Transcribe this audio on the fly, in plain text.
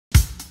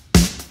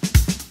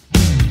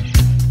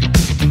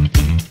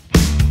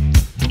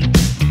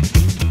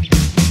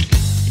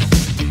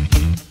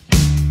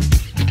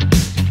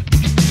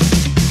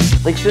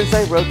Since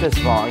I wrote this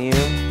volume,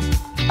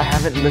 I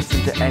haven't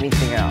listened to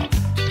anything else.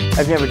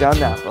 I've never done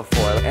that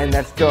before, and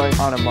that's going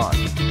on a month.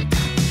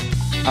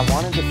 I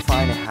wanted to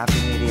find a happy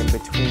medium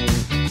between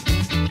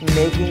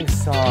making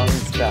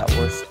songs that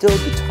were still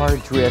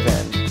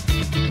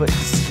guitar-driven, but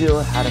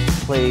still had a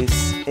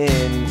place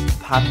in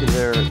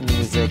popular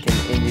music and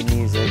indie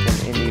music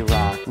and indie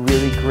rock.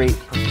 Really great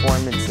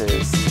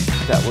performances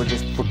that were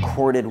just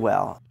recorded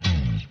well.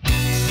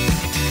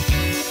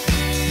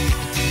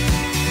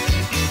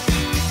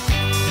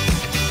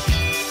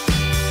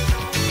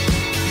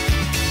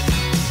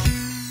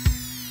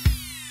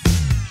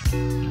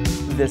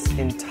 This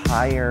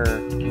entire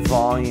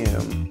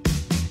volume,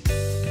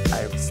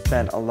 I've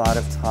spent a lot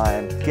of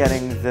time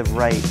getting the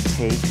right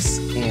takes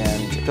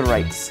and the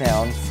right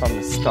sound from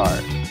the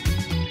start.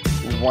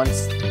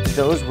 Once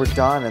those were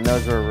done and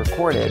those were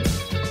recorded,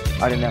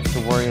 I didn't have to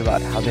worry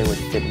about how they would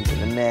fit into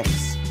the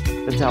mix.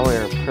 That's how I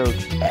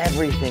approach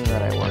everything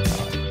that I work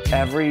on.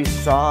 Every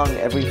song,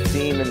 every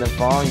theme in the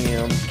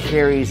volume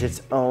carries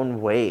its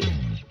own weight.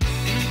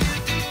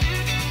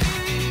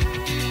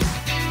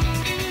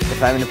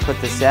 If I'm going to put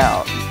this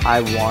out,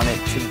 I want it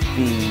to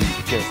be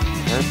just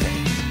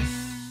perfect.